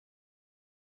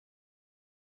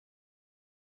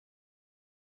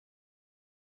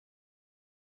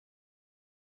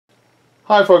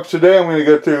Hi folks, today I'm going to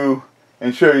go through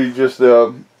and show you just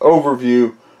the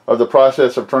overview of the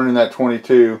process of turning that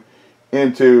 22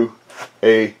 into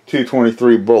a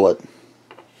 223 bullet.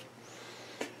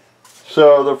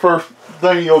 So the first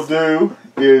thing you'll do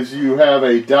is you have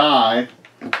a die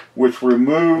which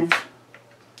removes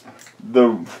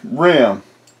the rim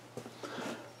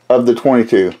of the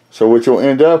 22. So what you'll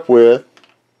end up with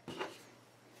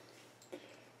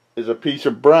is a piece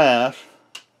of brass,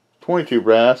 22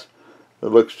 brass, that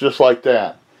looks just like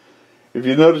that. If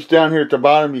you notice down here at the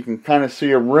bottom, you can kind of see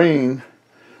a ring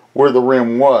where the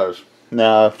rim was.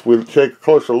 Now if we take a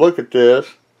closer look at this,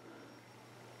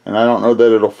 and I don't know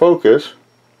that it'll focus,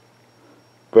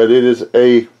 but it is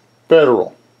a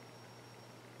Federal.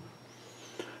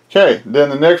 Okay, then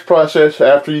the next process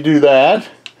after you do that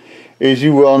is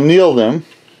you will anneal them,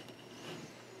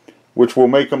 which will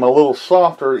make them a little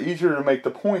softer, easier to make the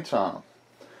points on them.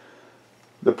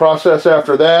 The process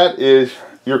after that is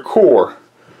your core.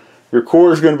 Your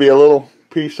core is going to be a little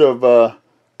piece of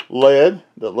lead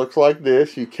that looks like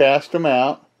this. You cast them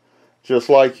out just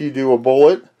like you do a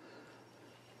bullet,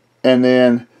 and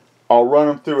then I'll run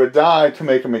them through a die to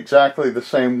make them exactly the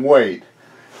same weight.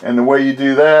 And the way you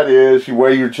do that is you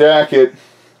weigh your jacket,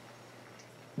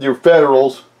 your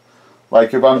Federals.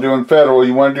 Like if I'm doing Federal,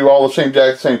 you want to do all the same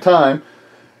jacket at the same time.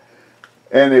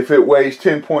 And if it weighs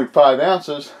 10.5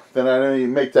 ounces, then I need to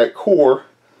make that core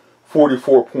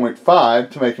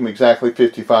 44.5 to make them exactly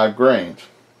 55 grains.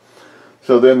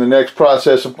 So then the next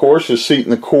process, of course, is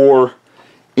seating the core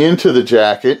into the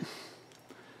jacket,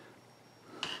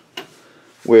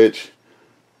 which,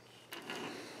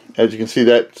 as you can see,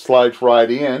 that slides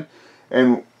right in.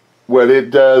 And what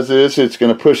it does is it's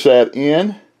going to push that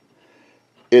in.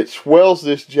 It swells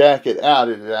this jacket out.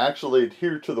 It actually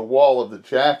adheres to the wall of the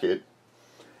jacket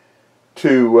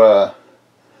to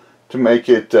make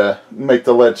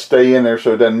the lead stay in there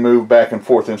so it doesn't move back and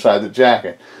forth inside the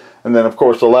jacket. And then of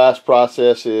course the last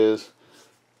process is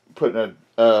putting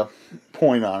a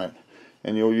point on it,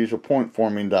 and you'll use a point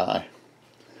forming die,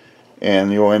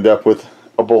 and you'll end up with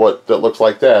a bullet that looks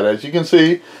like that. As you can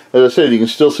see, as I said, you can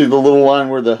still see the little line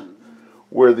where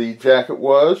the jacket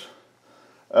was.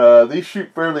 These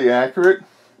shoot fairly accurate.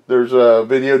 There's a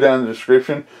video down in the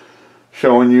description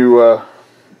showing you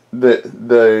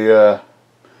the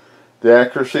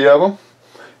accuracy of them.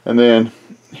 And then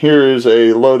here is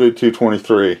a loaded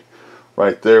 223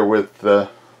 right there with that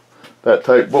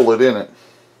type bullet in it.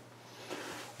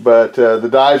 But the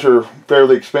dies are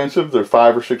fairly expensive. They're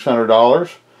 $500 or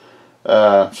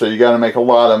 $600. So you got to make a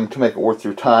lot of them to make it worth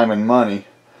your time and money.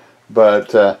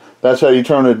 But that's how you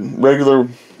turn a regular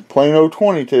plain old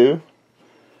 22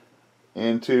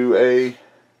 into a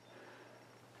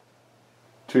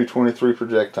 223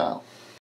 projectile.